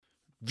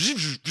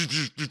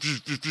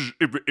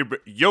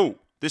Yo,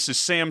 this is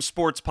Sam's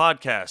Sports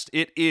Podcast.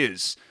 It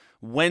is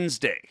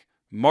Wednesday,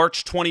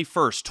 March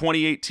 21st,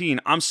 2018.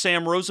 I'm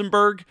Sam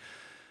Rosenberg.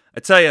 I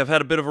tell you, I've had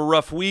a bit of a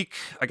rough week.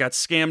 I got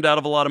scammed out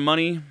of a lot of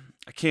money.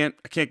 I can't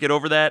get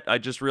over that. I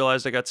just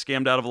realized I got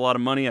scammed out of a lot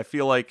of money. I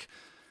feel like,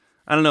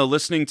 I don't know,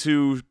 listening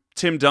to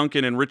Tim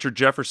Duncan and Richard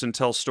Jefferson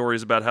tell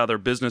stories about how their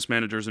business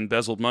managers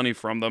embezzled money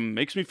from them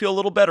makes me feel a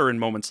little better in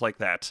moments like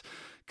that.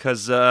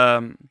 Because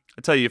I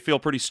tell you feel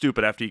pretty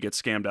stupid after you get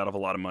scammed out of a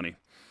lot of money.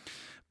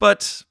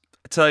 But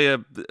I tell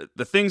you,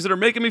 the things that are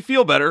making me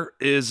feel better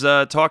is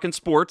talking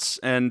sports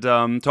and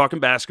talking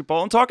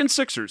basketball and talking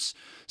Sixers.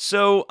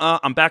 So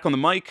I'm back on the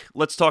mic.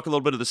 Let's talk a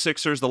little bit of the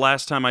Sixers. The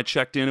last time I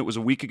checked in, it was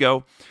a week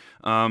ago.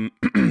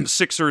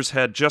 Sixers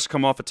had just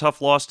come off a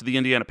tough loss to the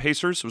Indiana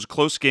Pacers. It was a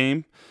close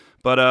game.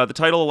 But the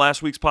title of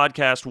last week's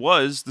podcast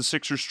was The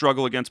Sixers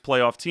Struggle Against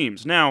Playoff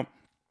Teams. Now,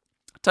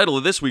 title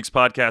of this week's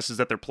podcast is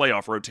that their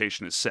playoff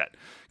rotation is set,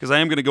 because I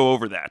am going to go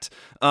over that.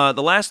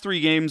 The last three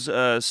games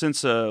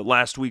since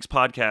last week's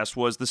podcast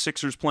was the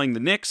Sixers playing the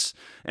Knicks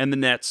and the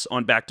Nets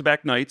on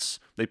back-to-back nights.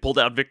 They pulled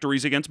out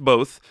victories against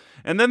both.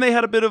 And then they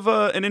had a bit of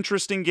an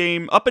interesting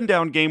game,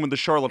 up-and-down game with the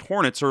Charlotte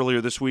Hornets earlier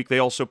this week. They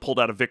also pulled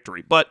out a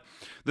victory. But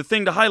the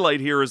thing to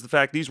highlight here is the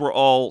fact these were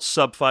all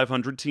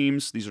sub-500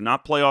 teams. These are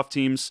not playoff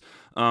teams.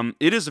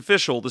 It is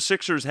official. The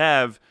Sixers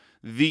have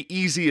the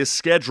easiest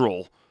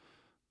schedule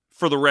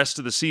for the rest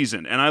of the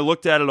season. And I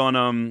looked at it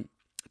on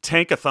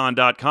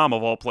tankathon.com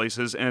of all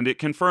places, and it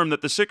confirmed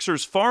that the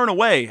Sixers far and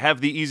away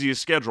have the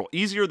easiest schedule,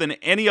 easier than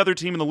any other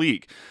team in the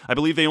league. I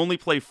believe they only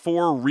play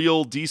four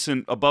real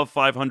decent above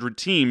 500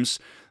 teams.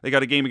 They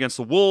got a game against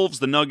the Wolves,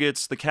 the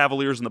Nuggets, the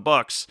Cavaliers, and the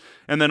Bucks,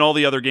 and then all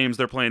the other games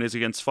they're playing is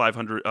against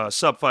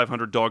sub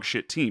 500 dog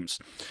shit teams.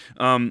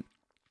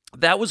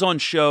 That was on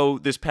show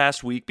this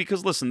past week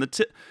because listen,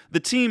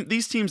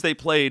 these teams they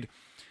played,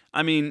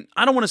 I mean,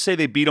 I don't want to say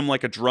they beat them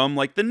like a drum.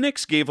 Like the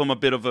Knicks gave them a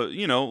bit of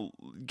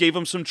gave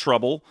them some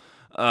trouble.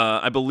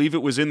 I believe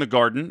it was in the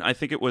Garden. I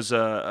think it was,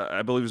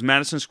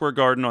 Madison Square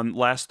Garden on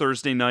last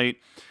Thursday night.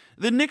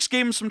 The Knicks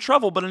gave them some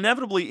trouble, but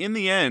inevitably in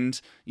the end,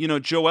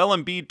 Joel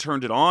Embiid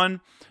turned it on.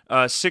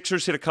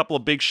 Sixers hit a couple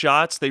of big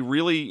shots.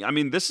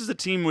 This is a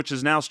team which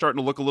is now starting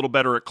to look a little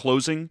better at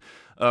closing,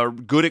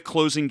 good at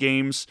closing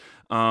games.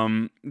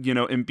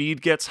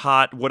 Embiid gets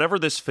hot. Whatever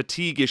this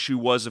fatigue issue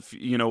was,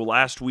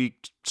 last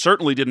week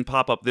certainly didn't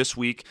pop up this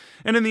week.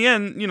 And in the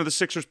end, the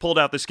Sixers pulled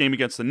out this game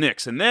against the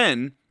Knicks. And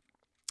then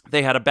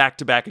they had a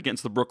back-to-back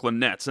against the Brooklyn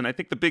Nets. And I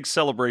think the big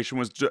celebration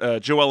was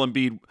Joel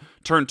Embiid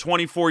turned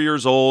 24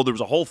 years old. There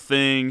was a whole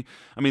thing.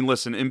 I mean,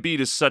 listen, Embiid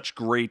is such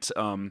great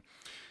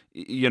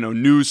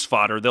news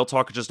fodder. They'll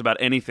talk just about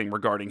anything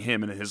regarding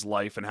him and his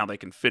life and how they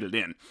can fit it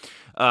in.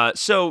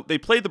 So they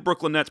played the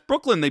Brooklyn Nets.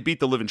 Brooklyn, they beat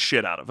the living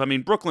shit out of. I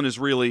mean, Brooklyn is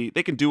really,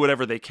 they can do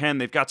whatever they can.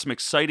 They've got some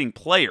exciting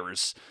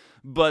players.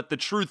 But the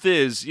truth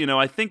is,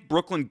 I think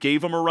Brooklyn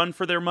gave them a run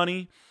for their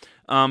money.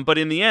 But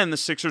in the end, the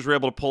Sixers were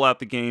able to pull out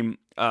the game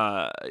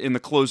in the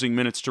closing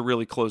minutes to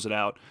really close it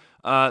out.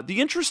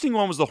 The interesting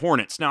one was the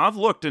Hornets. Now, I've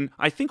looked, and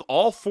I think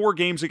all four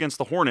games against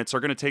the Hornets are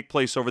going to take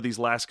place over these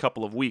last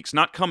couple of weeks.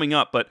 Not coming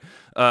up, but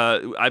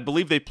I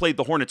believe they played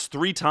the Hornets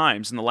 3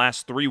 times in the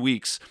last 3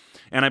 weeks,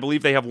 and I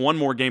believe they have one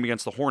more game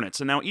against the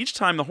Hornets. And now each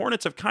time the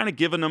Hornets have kind of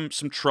given them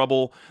some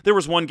trouble. There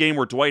was one game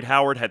where Dwight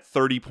Howard had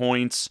 30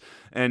 points,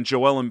 and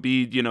Joel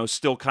Embiid,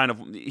 still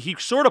he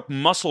sort of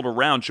muscled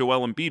around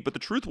Joel Embiid, but the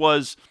truth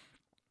was,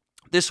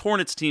 this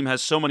Hornets team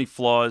has so many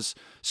flaws,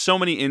 so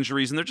many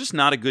injuries, and they're just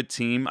not a good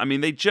team. I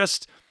mean,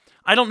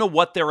 I don't know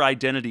what their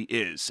identity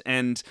is.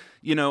 And,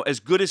 as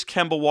good as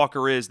Kemba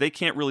Walker is, they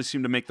can't really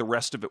seem to make the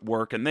rest of it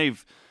work. And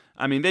they've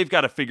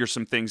got to figure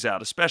some things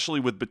out, especially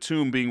with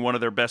Batum being one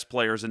of their best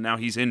players, and now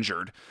he's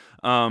injured.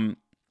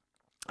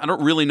 I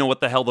don't really know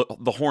what the hell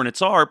the Hornets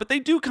are, but they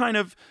do kind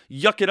of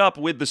yuck it up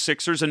with the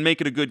Sixers and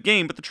make it a good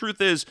game. But the truth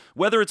is,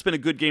 whether it's been a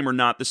good game or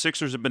not, the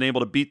Sixers have been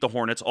able to beat the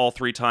Hornets all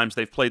 3 times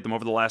they've played them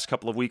over the last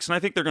couple of weeks, and I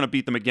think they're going to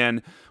beat them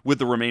again with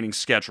the remaining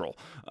schedule.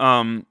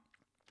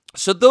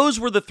 So those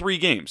were the 3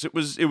 games. It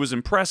was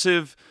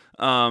impressive.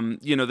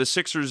 The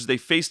Sixers, they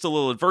faced a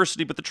little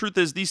adversity, but the truth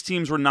is these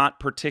teams were not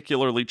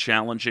particularly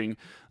challenging.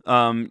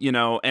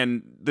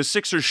 And the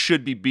Sixers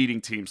should be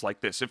beating teams like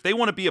this. If they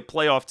want to be a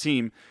playoff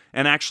team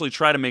and actually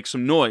try to make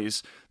some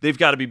noise, they've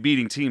got to be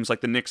beating teams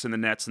like the Knicks and the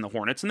Nets and the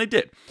Hornets, and they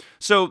did.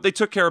 So they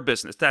took care of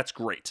business. That's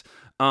great.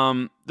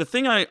 The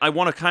thing I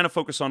want to kind of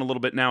focus on a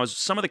little bit now is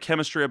some of the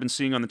chemistry I've been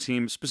seeing on the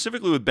team,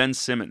 specifically with Ben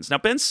Simmons. Now,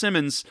 Ben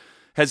Simmons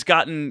has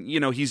gotten,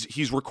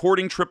 he's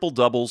recording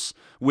triple-doubles,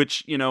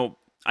 which,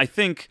 I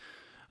think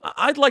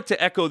I'd like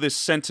to echo this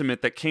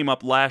sentiment that came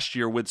up last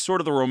year with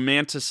sort of the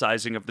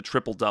romanticizing of the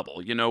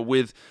triple-double,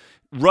 with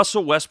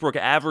Russell Westbrook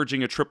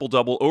averaging a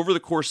triple-double over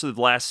the course of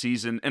the last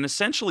season and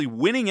essentially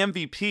winning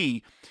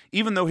MVP,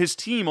 even though his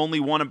team only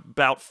won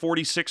about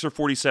 46 or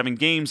 47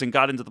 games and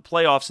got into the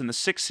playoffs in the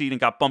 6th seed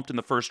and got bumped in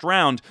the first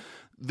round.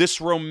 This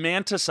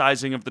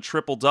romanticizing of the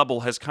triple-double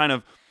has kind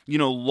of,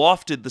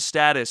 lofted the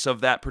status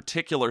of that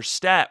particular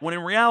stat, when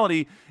in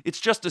reality, it's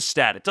just a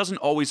stat. It doesn't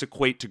always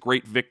equate to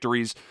great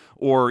victories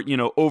or,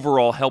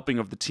 overall helping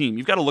of the team.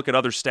 You've got to look at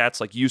other stats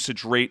like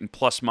usage rate and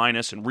plus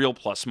minus and real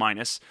plus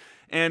minus.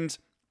 And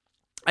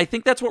I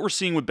think that's what we're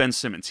seeing with Ben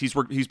Simmons.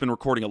 He's been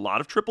recording a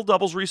lot of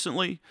triple-doubles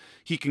recently.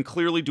 He can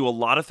clearly do a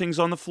lot of things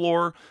on the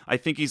floor. I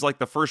think he's like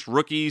the first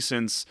rookie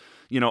since,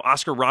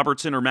 Oscar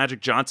Robertson or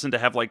Magic Johnson to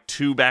have like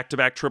 2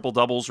 back-to-back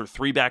triple-doubles or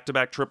 3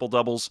 back-to-back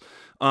triple-doubles.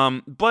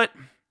 But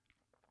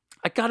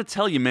I gotta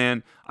tell you,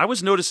 man, I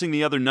was noticing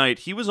the other night,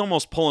 he was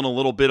almost pulling a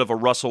little bit of a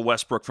Russell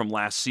Westbrook from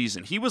last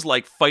season. He was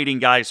like fighting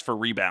guys for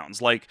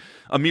rebounds. Like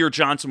Amir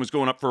Johnson was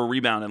going up for a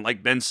rebound and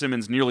like Ben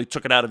Simmons nearly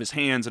took it out of his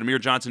hands, and Amir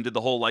Johnson did the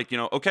whole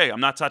okay,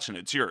 I'm not touching it,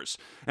 it's yours.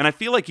 And I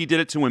feel like he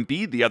did it to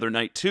Embiid the other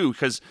night too,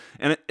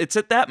 and it's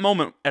at that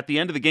moment at the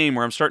end of the game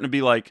where I'm starting to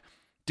be like,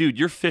 dude,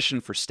 you're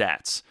fishing for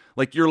stats.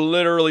 Like, you're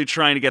literally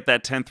trying to get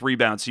that 10th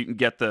rebound so you can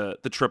get the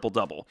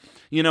triple-double.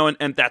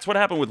 And that's what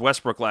happened with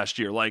Westbrook last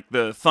year. Like,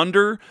 the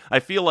Thunder, I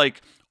feel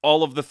like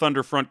all of the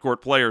Thunder front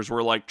court players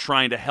were, like,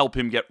 trying to help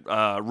him get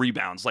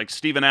rebounds. Like,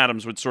 Steven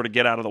Adams would sort of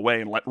get out of the way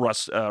and let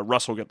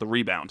Russell get the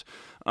rebound.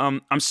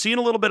 I'm seeing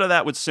a little bit of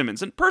that with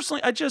Simmons. And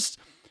personally,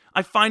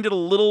 I find it a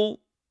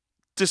little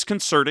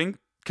disconcerting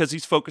because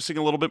he's focusing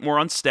a little bit more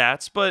on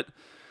stats. But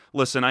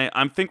listen,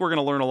 I think we're going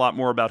to learn a lot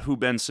more about who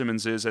Ben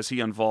Simmons is as he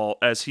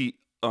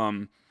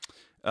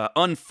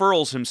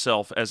unfurls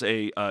himself as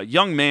a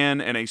young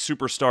man and a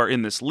superstar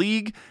in this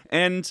league.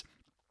 And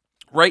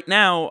right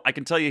now, I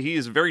can tell you he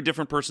is a very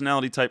different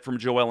personality type from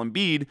Joel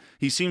Embiid.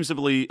 He seems to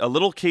be a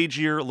little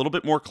cagier, a little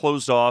bit more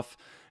closed off,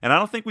 and I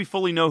don't think we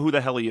fully know who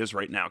the hell he is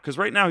right now. Because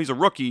right now he's a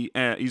rookie.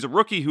 He's a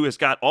rookie who has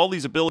got all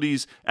these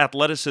abilities,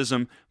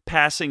 athleticism,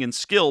 passing, and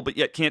skill, but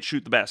yet can't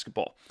shoot the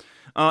basketball.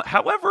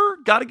 However,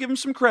 got to give him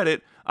some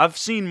credit. I've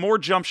seen more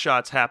jump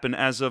shots happen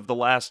as of the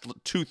last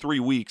 2-3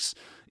 weeks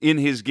in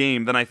his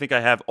game than I think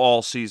I have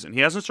all season.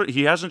 He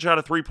hasn't shot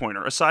a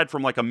three-pointer. Aside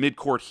from like a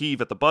mid-court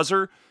heave at the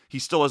buzzer, he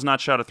still has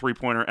not shot a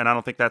three-pointer, and I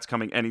don't think that's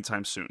coming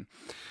anytime soon.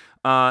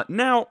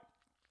 Now,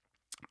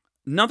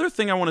 another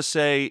thing I want to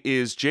say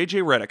is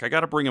JJ Redick. I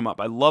got to bring him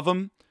up. I love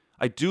him.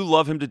 I do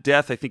love him to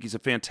death. I think he's a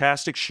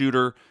fantastic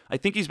shooter. I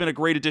think he's been a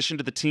great addition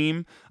to the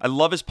team. I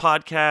love his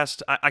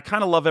podcast. I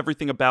kind of love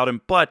everything about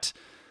him, but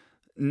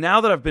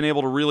now that I've been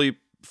able to really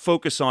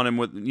focus on him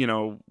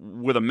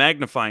with a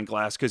magnifying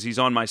glass because he's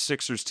on my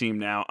Sixers team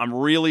now, I'm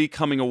really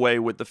coming away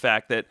with the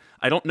fact that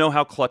I don't know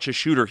how clutch a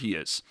shooter he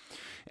is.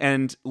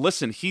 And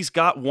listen, he's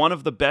got one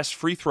of the best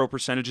free throw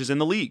percentages in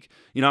the league.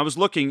 I was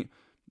looking,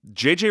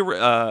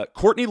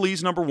 Courtney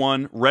Lee's number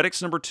 1,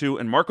 Redick's number 2,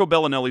 and Marco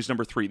Bellinelli's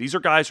number 3. These are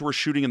guys who are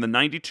shooting in the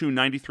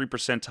 92-93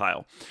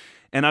 percentile.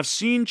 And I've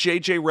seen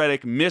JJ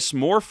Redick miss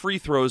more free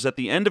throws at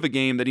the end of a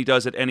game than he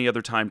does at any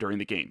other time during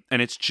the game.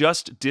 And it's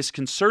just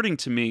disconcerting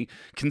to me,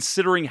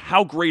 considering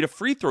how great a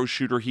free throw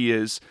shooter he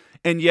is.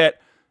 And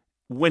yet,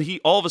 when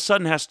he all of a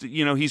sudden has to,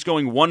 he's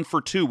going 1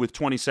 for 2 with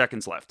 20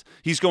 seconds left.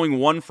 He's going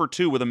 1 for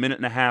 2 with a minute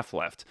and a half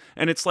left.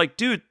 And it's like,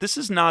 dude, this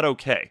is not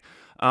okay.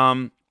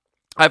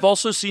 I've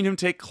also seen him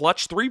take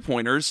clutch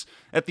three-pointers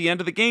at the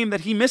end of the game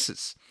that he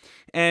misses.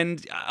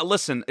 And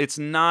listen, it's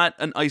not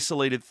an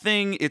isolated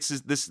thing.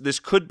 This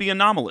could be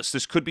anomalous.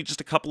 This could be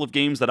just a couple of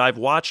games that I've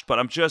watched, but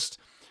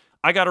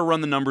I got to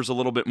run the numbers a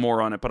little bit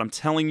more on it. But I'm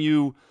telling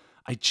you,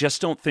 I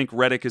just don't think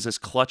Redick is as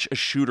clutch a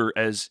shooter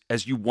as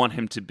you want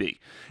him to be.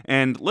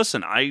 And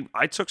listen,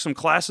 I took some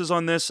classes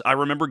on this. I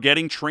remember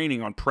getting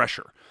training on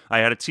pressure. I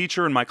had a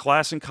teacher in my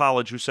class in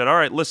college who said, all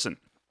right, listen,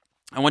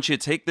 I want you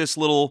to take this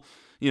little,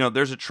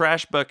 there's a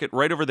trash bucket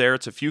right over there.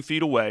 It's a few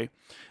feet away.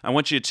 I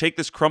want you to take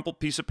this crumpled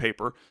piece of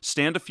paper,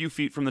 stand a few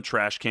feet from the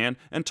trash can,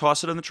 and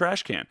toss it in the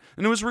trash can.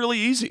 And it was really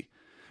easy.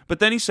 But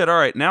then he said, all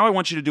right, now I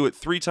want you to do it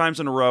 3 times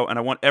in a row, and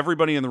I want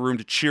everybody in the room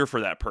to cheer for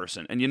that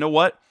person. And you know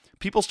what?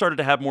 People started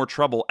to have more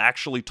trouble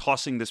actually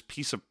tossing this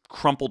piece of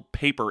crumpled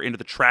paper into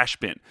the trash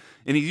bin.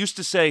 And he used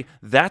to say,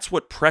 that's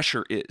what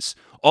pressure is.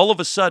 All of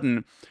a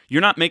sudden, you're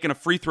not making a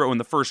free throw in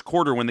the first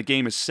quarter when the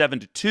game is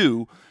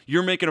 7-2.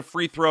 You're making a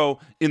free throw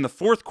in the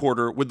fourth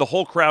quarter with the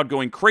whole crowd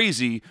going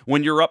crazy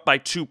when you're up by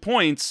 2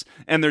 points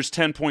and there's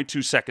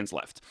 10.2 seconds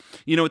left.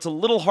 It's a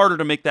little harder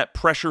to make that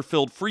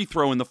pressure-filled free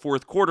throw in the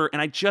fourth quarter,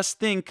 and I just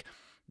think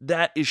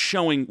that is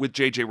showing with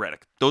JJ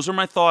Redick. Those are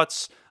my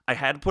thoughts. I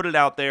had to put it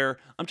out there.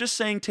 I'm just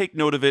saying take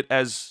note of it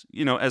as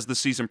the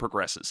season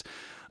progresses.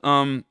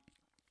 The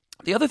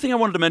other thing I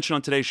wanted to mention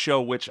on today's show,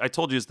 which I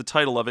told you is the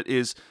title of it,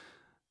 is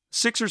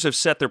Sixers have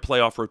set their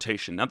playoff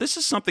rotation. Now, this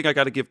is something I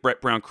got to give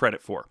Brett Brown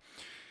credit for.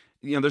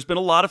 There's been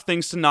a lot of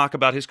things to knock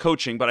about his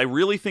coaching, but I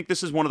really think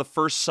this is one of the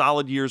first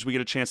solid years we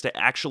get a chance to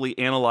actually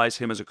analyze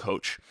him as a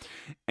coach.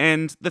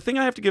 And the thing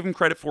I have to give him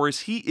credit for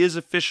is he is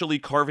officially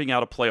carving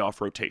out a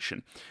playoff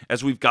rotation.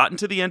 As we've gotten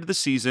to the end of the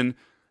season,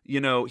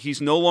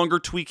 He's no longer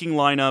tweaking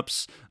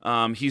lineups.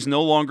 He's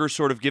no longer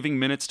sort of giving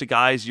minutes to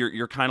guys.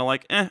 You're kind of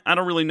like, I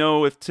don't really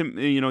know if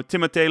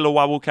Timothé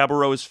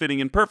Luwawu-Cabarrot is fitting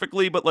in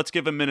perfectly, but let's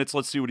give him minutes.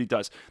 Let's see what he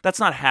does. That's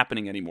not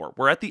happening anymore.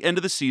 We're at the end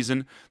of the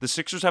season. The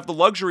Sixers have the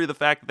luxury of the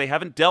fact that they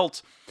haven't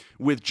dealt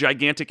with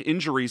gigantic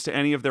injuries to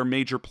any of their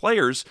major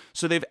players,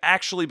 so they've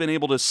actually been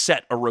able to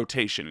set a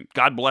rotation.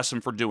 God bless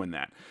them for doing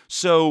that.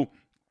 So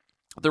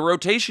the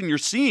rotation you're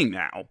seeing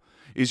now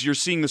is you're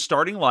seeing the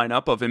starting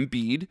lineup of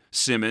Embiid,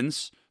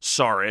 Simmons,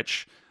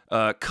 Saric,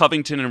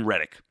 Covington, and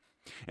Redick.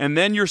 And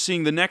then you're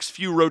seeing the next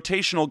few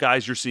rotational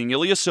guys. You're seeing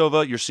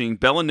Ilyasova, you're seeing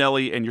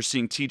Bellinelli, and you're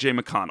seeing TJ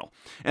McConnell.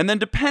 And then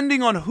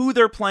depending on who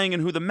they're playing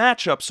and who the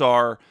matchups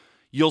are,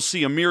 you'll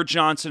see Amir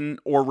Johnson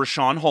or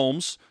Richaun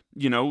Holmes.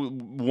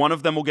 One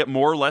of them will get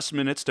more or less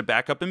minutes to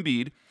back up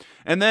Embiid.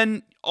 And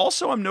then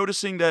also I'm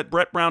noticing that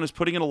Brett Brown is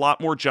putting in a lot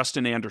more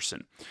Justin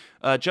Anderson.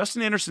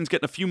 Justin Anderson's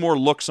getting a few more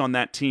looks on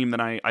that team than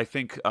I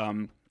think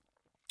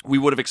we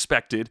would have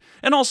expected.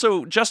 And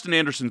also, Justin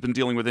Anderson's been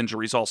dealing with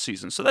injuries all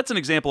season. So that's an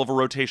example of a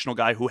rotational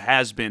guy who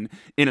has been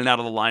in and out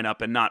of the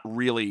lineup, and not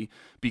really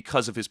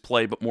because of his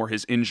play, but more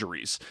his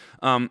injuries.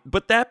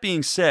 But that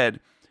being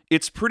said,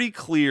 it's pretty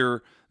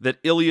clear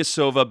that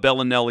Ilyasova,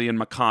 Bellinelli, and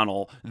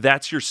McConnell,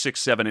 that's your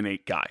 6, 7, and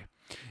 8 guy.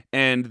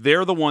 And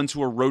they're the ones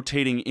who are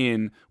rotating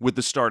in with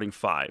the starting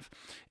 5.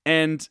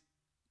 And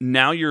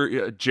now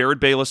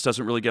Jared Bayless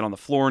doesn't really get on the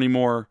floor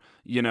anymore.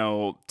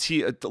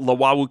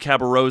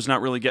 Luwawu-Cabarrot's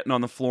not really getting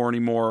on the floor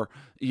anymore.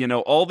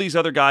 All these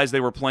other guys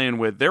they were playing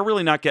with, they're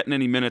really not getting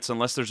any minutes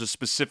unless there's a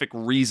specific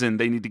reason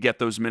they need to get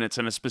those minutes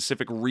and a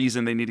specific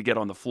reason they need to get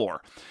on the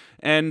floor.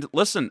 And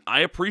listen,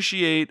 I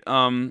appreciate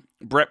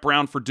Brett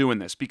Brown for doing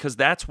this, because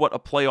that's what a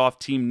playoff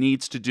team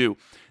needs to do.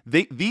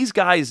 These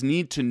guys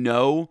need to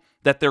know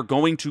that they're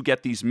going to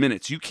get these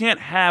minutes. You can't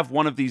have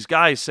one of these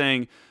guys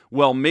saying,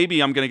 well,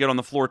 maybe I'm going to get on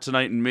the floor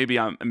tonight and maybe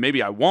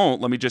I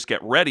won't. Let me just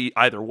get ready.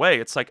 Either way,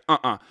 it's like,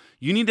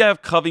 You need to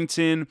have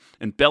Covington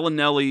and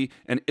Bellinelli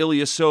and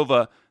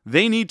Ilyasova.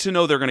 They need to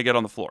know they're going to get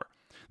on the floor.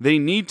 They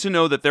need to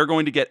know that they're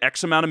going to get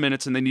X amount of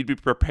minutes, and they need to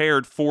be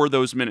prepared for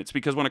those minutes,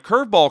 because when a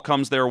curveball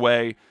comes their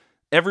way,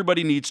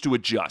 everybody needs to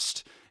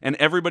adjust. And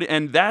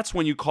that's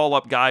when you call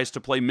up guys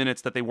to play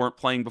minutes that they weren't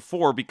playing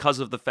before, because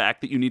of the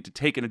fact that you need to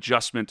take an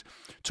adjustment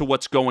to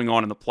what's going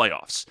on in the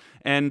playoffs.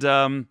 And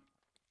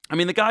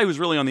the guy who's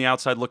really on the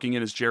outside looking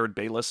in is Jared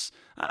Bayless.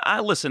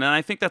 I listen, and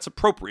I think that's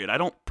appropriate. I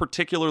don't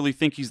particularly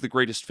think he's the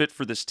greatest fit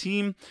for this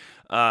team.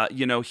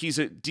 He's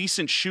a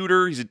decent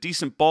shooter. He's a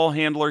decent ball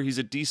handler. He's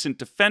a decent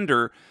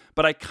defender.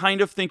 But I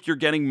kind of think you're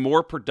getting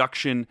more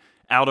production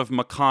out of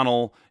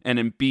McConnell and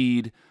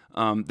Embiid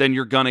than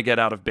you're going to get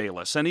out of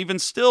Bayless. And even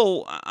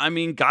still,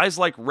 guys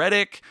like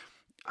Redick,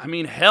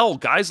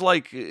 guys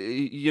like,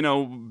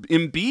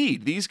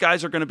 Embiid, these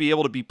guys are going to be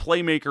able to be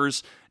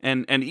playmakers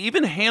and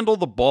even handle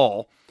the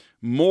ball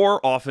more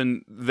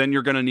often than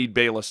you're going to need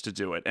Bayless to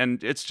do it.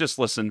 And it's just,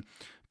 listen,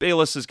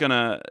 Bayless he's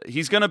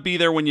going to be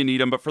there when you need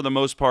him, but for the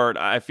most part,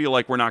 I feel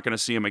like we're not going to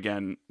see him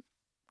again,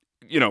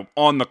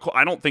 on the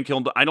I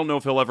don't know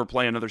if he'll ever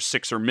play another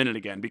Sixer minute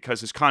again,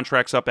 because his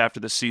contract's up after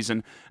this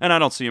season, and I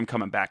don't see him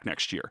coming back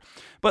next year.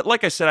 But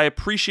like I said, I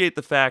appreciate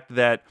the fact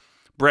that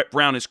Brett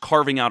Brown is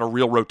carving out a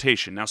real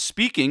rotation. Now,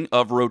 speaking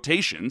of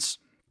rotations,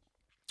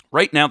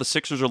 right now the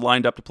Sixers are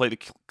lined up to play the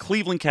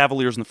Cleveland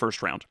Cavaliers in the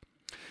first round.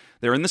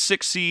 They're in the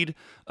 6th seed.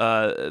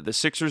 The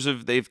Sixers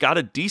they've got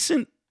a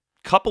decent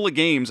couple of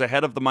games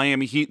ahead of the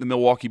Miami Heat and the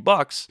Milwaukee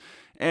Bucks.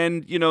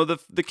 And,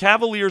 the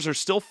Cavaliers are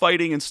still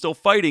fighting and still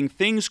fighting.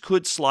 Things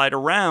could slide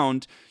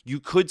around. You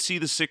could see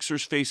the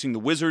Sixers facing the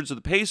Wizards or the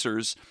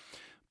Pacers,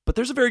 but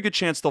there's a very good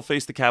chance they'll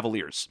face the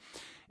Cavaliers.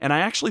 And I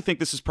actually think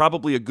this is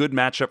probably a good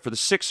matchup for the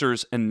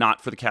Sixers and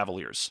not for the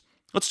Cavaliers.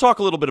 Let's talk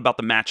a little bit about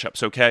the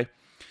matchups, okay?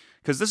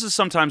 Because this is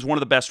sometimes one of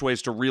the best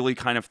ways to really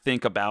kind of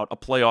think about a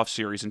playoff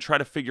series and try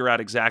to figure out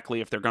exactly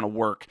if they're going to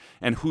work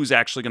and who's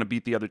actually going to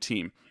beat the other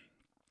team.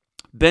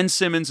 Ben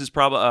Simmons is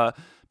going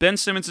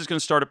to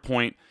start at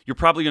point. You're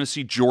probably going to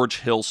see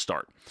George Hill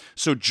start.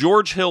 So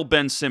George Hill,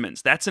 Ben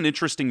Simmons, that's an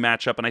interesting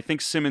matchup, and I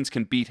think Simmons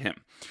can beat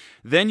him.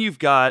 Then you've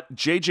got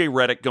J.J.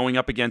 Redick going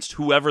up against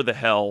whoever the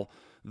hell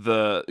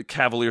the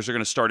Cavaliers are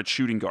going to start at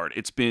shooting guard.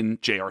 It's been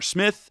J.R.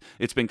 Smith.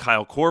 It's been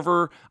Kyle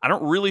Korver. I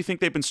don't really think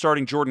they've been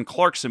starting Jordan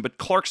Clarkson, but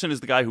Clarkson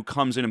is the guy who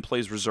comes in and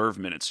plays reserve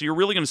minutes. So you're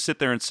really going to sit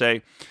there and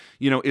say,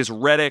 is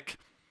Redick,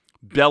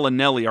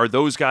 Bellinelli, are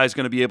those guys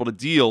going to be able to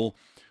deal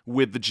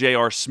with the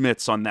J.R.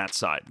 Smiths on that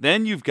side?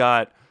 Then you've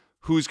got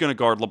who's going to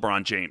guard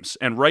LeBron James.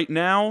 And right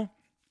now,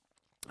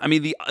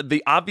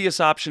 the obvious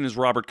option is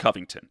Robert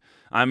Covington.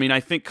 I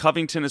think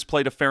Covington has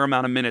played a fair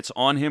amount of minutes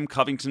on him.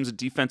 Covington's a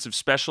defensive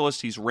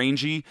specialist. He's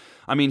rangy.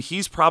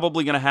 He's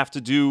probably going to have to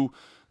do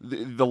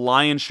the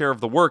lion's share of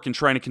the work in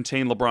trying to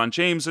contain LeBron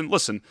James. And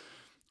listen,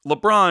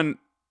 LeBron,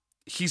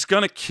 he's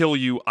going to kill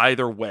you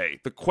either way.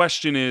 The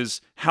question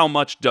is, how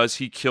much does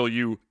he kill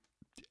you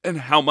and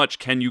how much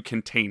can you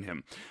contain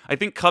him? I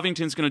think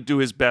Covington's going to do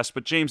his best,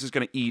 but James is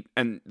going to eat,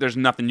 and there's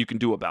nothing you can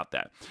do about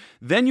that.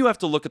 Then you have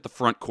to look at the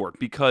front court,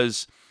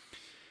 because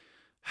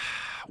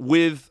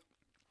with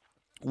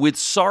With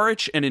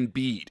Saric and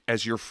Embiid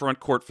as your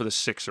front court for the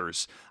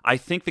Sixers, I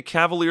think the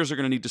Cavaliers are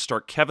going to need to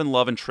start Kevin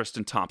Love and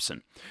Tristan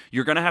Thompson.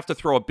 You're going to have to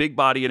throw a big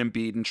body at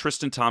Embiid, and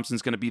Tristan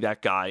Thompson's going to be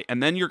that guy.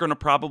 And then you're going to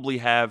probably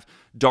have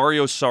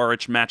Dario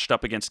Saric matched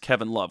up against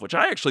Kevin Love, which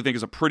I actually think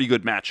is a pretty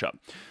good matchup.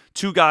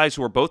 Two guys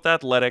who are both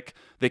athletic.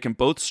 They can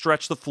both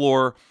stretch the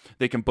floor.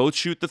 They can both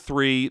shoot the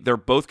three. They're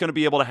both going to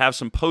be able to have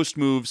some post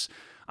moves.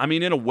 I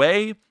mean, in a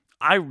way,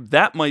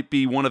 that might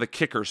be one of the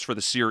kickers for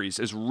the series,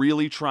 is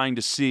really trying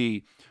to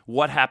see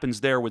what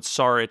happens there with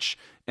Saric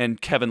and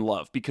Kevin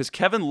Love, because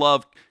Kevin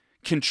Love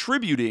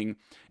contributing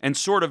and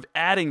sort of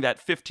adding that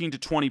 15 to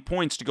 20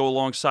 points to go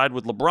alongside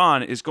with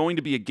LeBron is going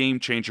to be a game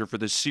changer for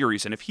this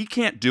series. And if he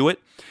can't do it,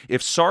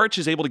 if Saric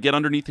is able to get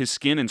underneath his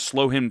skin and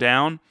slow him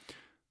down,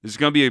 this is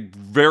going to be a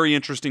very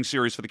interesting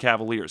series for the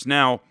Cavaliers.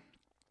 Now,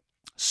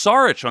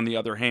 Saric, on the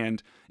other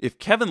hand, if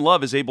Kevin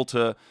Love is able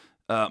to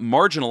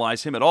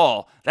marginalize him at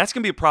all, that's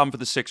going to be a problem for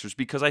the Sixers,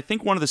 because I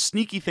think one of the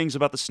sneaky things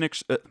about the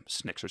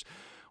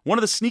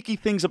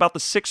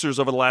Sixers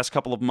over the last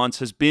couple of months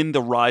has been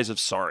the rise of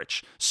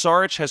Saric.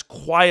 Saric has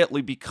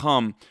quietly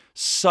become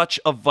such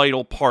a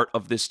vital part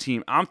of this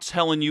team. I'm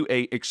telling you,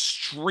 a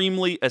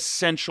extremely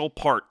essential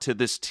part to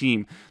this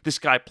team. This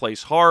guy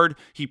plays hard,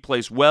 he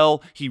plays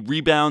well, he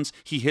rebounds,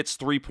 he hits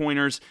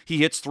three-pointers. He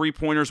hits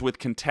three-pointers with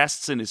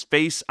contests in his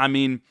face. I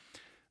mean,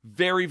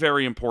 very,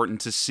 very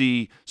important to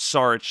see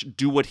Saric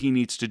do what he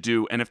needs to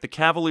do. And if the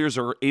Cavaliers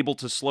are able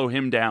to slow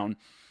him down,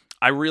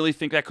 I really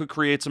think that could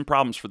create some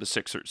problems for the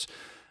Sixers.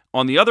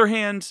 On the other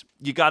hand,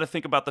 you got to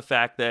think about the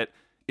fact that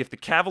if the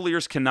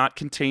Cavaliers cannot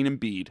contain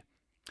Embiid,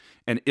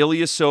 and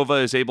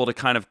Ilyasova is able to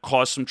kind of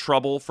cause some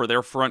trouble for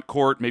their front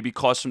court, maybe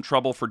cause some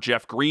trouble for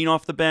Jeff Green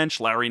off the bench,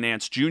 Larry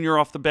Nance Jr.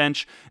 off the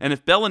bench, and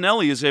if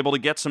Bellinelli is able to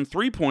get some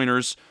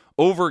three-pointers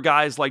over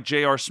guys like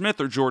J.R.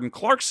 Smith or Jordan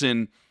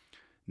Clarkson,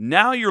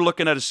 now you're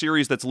looking at a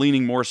series that's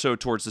leaning more so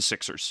towards the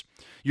Sixers.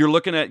 You're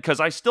looking at, because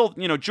I still,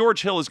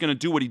 George Hill is going to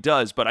do what he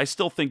does, but I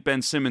still think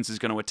Ben Simmons is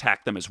going to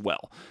attack them as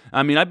well.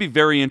 I mean, I'd be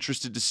very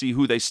interested to see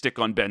who they stick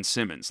on Ben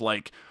Simmons.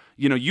 Like,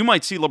 you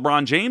might see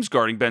LeBron James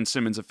guarding Ben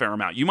Simmons a fair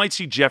amount. You might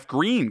see Jeff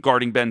Green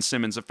guarding Ben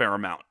Simmons a fair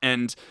amount.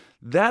 And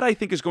that, I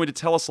think, is going to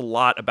tell us a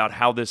lot about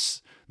how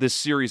this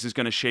series is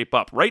going to shape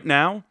up. Right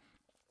now,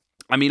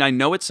 I mean, I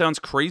know it sounds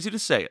crazy to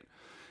say it,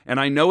 and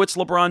I know it's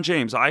LeBron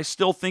James. I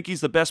still think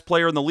he's the best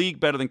player in the league,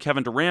 better than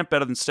Kevin Durant,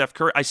 better than Steph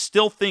Curry. I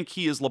still think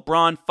he is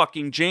LeBron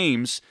fucking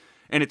James,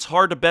 and it's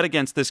hard to bet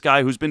against this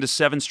guy who's been to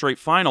 7 straight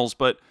finals,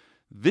 but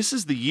this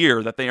is the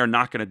year that they are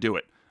not going to do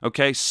it,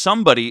 okay?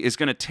 Somebody is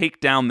going to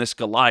take down this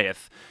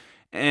Goliath,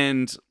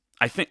 and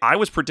I think I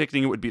was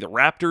predicting it would be the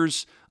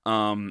Raptors.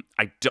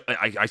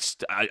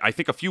 I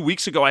think a few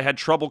weeks ago I had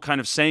trouble kind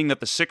of saying that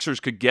the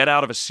Sixers could get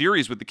out of a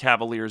series with the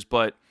Cavaliers,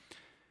 but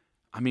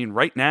I mean,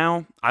 right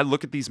now, I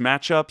look at these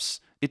matchups,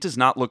 it does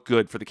not look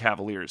good for the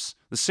Cavaliers.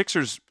 The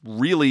Sixers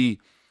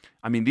really,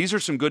 I mean, these are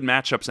some good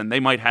matchups, and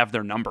they might have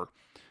their number.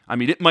 I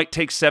mean, it might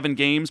take 7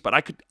 games, but I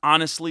could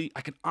honest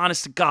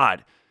to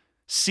God,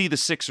 see the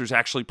Sixers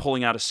actually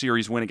pulling out a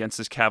series win against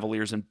this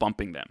Cavaliers and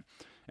bumping them.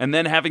 And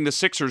then having the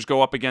Sixers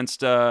go up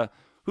against,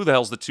 who the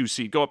hell's the 2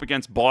 seed? Go up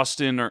against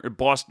Boston or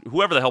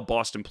whoever the hell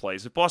Boston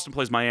plays. If Boston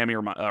plays Miami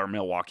or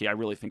Milwaukee, I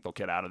really think they'll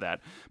get out of that.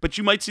 But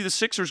you might see the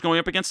Sixers going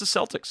up against the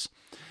Celtics,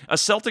 a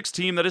Celtics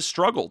team that has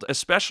struggled,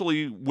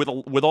 especially with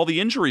all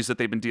the injuries that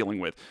they've been dealing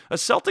with. A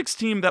Celtics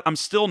team that I'm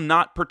still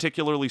not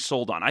particularly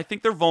sold on. I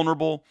think they're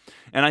vulnerable,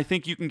 and I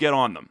think you can get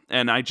on them.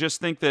 And I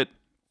just think that,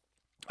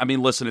 I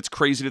mean, listen, it's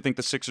crazy to think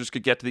the Sixers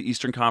could get to the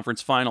Eastern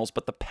Conference Finals,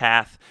 but the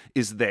path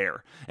is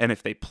there. And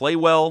if they play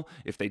well,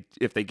 if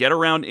they get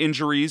around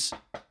injuries,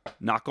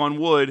 knock on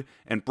wood,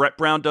 and Brett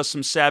Brown does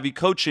some savvy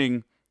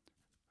coaching,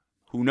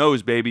 who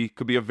knows, baby?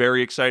 Could be a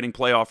very exciting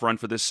playoff run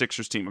for this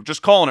Sixers team. I'm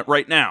just calling it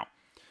right now.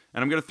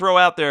 And I'm going to throw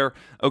out there,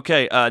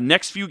 okay,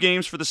 next few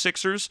games for the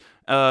Sixers,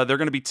 they're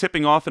going to be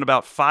tipping off in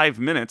about 5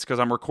 minutes, because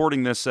I'm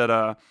recording this at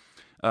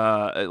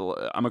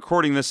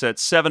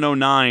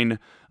 7:09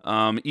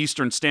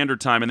 Eastern Standard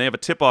Time, and they have a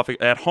tip-off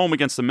at home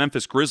against the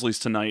Memphis Grizzlies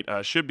tonight.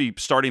 Should be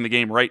starting the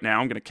game right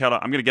now. I'm going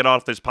to get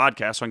off this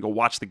podcast so I can go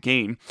watch the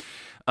game.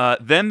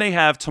 Then they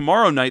have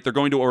tomorrow night, they're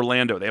going to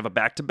Orlando. They have a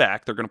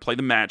back-to-back. They're going to play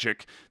the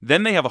Magic.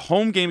 Then they have a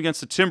home game against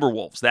the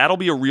Timberwolves. That'll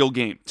be a real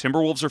game.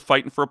 Timberwolves are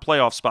fighting for a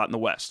playoff spot in the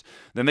West.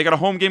 Then they got a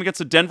home game against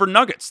the Denver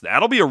Nuggets.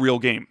 That'll be a real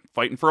game,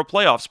 fighting for a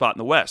playoff spot in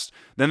the West.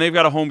 Then they've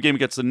got a home game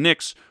against the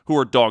Knicks, who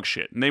are dog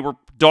shit. And they were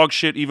dog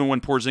shit even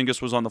when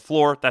Porzingis was on the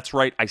floor. That's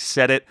right, I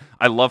said it.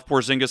 I love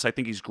Porzingis. I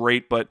think he's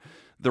great, but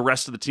the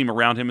rest of the team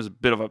around him is a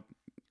bit of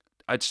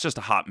it's just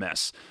a hot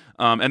mess.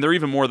 And they're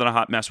even more than a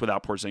hot mess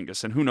without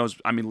Porzingis. And who knows?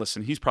 I mean,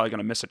 listen, he's probably going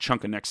to miss a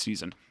chunk of next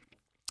season.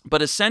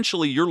 But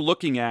essentially, you're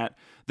looking at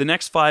the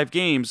next 5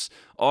 games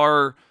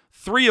are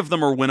 3 of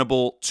them are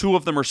winnable. 2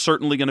 of them are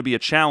certainly going to be a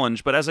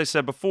challenge. But as I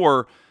said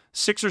before,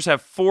 Sixers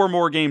have 4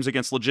 more games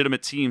against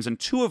legitimate teams, and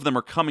 2 of them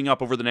are coming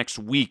up over the next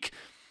week.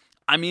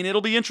 I mean,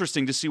 it'll be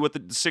interesting to see what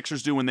the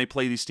Sixers do when they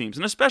play these teams.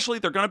 And especially,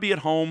 they're going to be at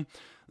home.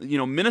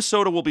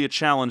 Minnesota will be a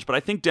challenge, but I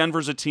think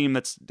Denver's a team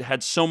that's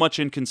had so much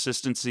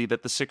inconsistency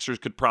that the Sixers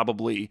could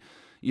probably,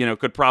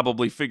 could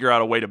probably figure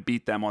out a way to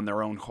beat them on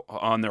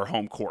their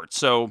home court.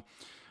 So,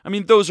 I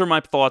mean, those are my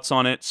thoughts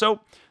on it.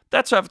 So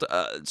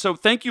so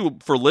thank you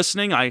for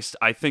listening. I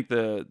think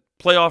the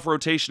playoff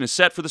rotation is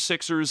set for the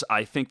Sixers.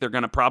 I think they're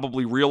going to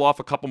probably reel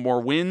off a couple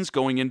more wins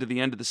going into the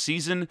end of the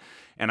season,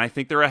 and I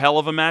think they're a hell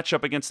of a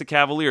matchup against the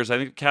Cavaliers. I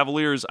think the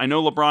Cavaliers, I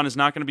know LeBron is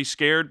not going to be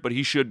scared, but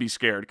he should be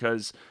scared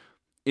because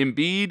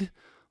Embiid,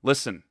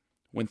 listen,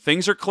 when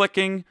things are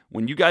clicking,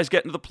 when you guys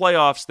get into the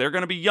playoffs, they're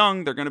going to be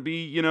young, they're going to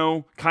be,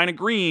 kind of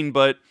green,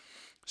 but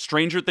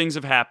stranger things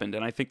have happened,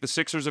 and I think the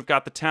Sixers have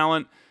got the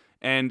talent.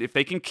 And if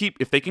they can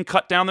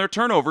cut down their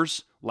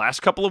turnovers,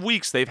 last couple of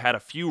weeks they've had a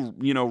few,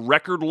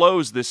 record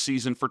lows this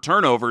season for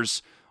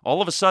turnovers.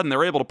 All of a sudden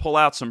they're able to pull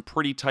out some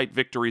pretty tight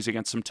victories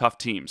against some tough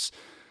teams.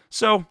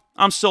 So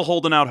I'm still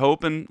holding out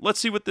hope, and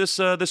let's see what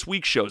this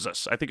week shows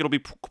us. I think it'll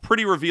be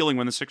pretty revealing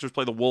when the Sixers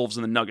play the Wolves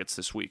and the Nuggets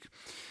this week.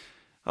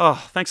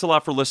 Oh, thanks a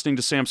lot for listening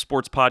to Sam's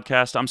Sports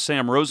Podcast. I'm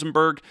Sam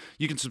Rosenberg.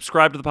 You can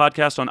subscribe to the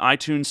podcast on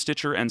iTunes,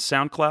 Stitcher, and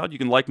SoundCloud. You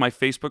can like my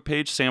Facebook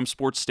page, Sam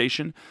Sports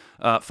Station.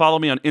 Follow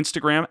me on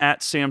Instagram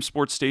at Sam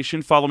Sports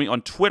Station. Follow me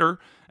on Twitter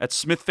at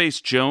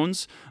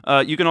SmithfaceJones.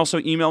 You can also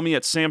email me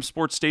at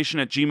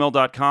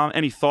samsportstation@gmail.com.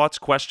 Any thoughts,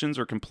 questions,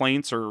 or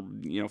complaints, or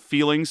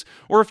feelings,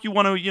 or if you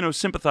want to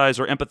sympathize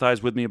or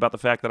empathize with me about the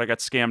fact that I got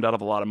scammed out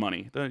of a lot of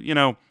money.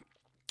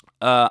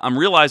 I'm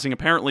realizing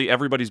apparently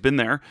everybody's been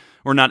there,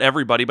 or not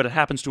everybody, but it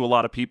happens to a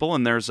lot of people,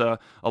 and there's a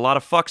lot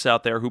of fucks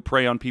out there who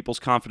prey on people's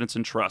confidence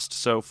and trust.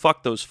 So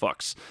fuck those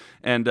fucks.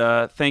 And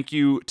thank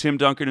you, Tim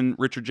Duncan and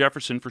Richard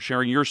Jefferson, for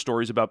sharing your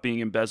stories about being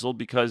embezzled,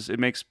 because it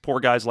makes poor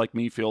guys like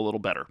me feel a little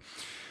better.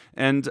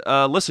 And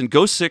listen,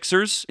 go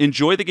Sixers.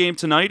 Enjoy the game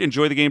tonight.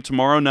 Enjoy the game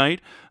tomorrow night.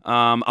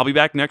 I'll be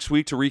back next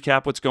week to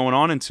recap what's going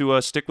on and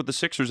to stick with the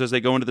Sixers as they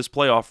go into this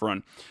playoff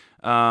run.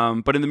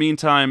 But in the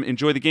meantime,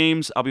 enjoy the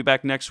games. I'll be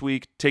back next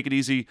week. Take it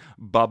easy.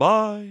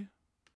 Bye-bye.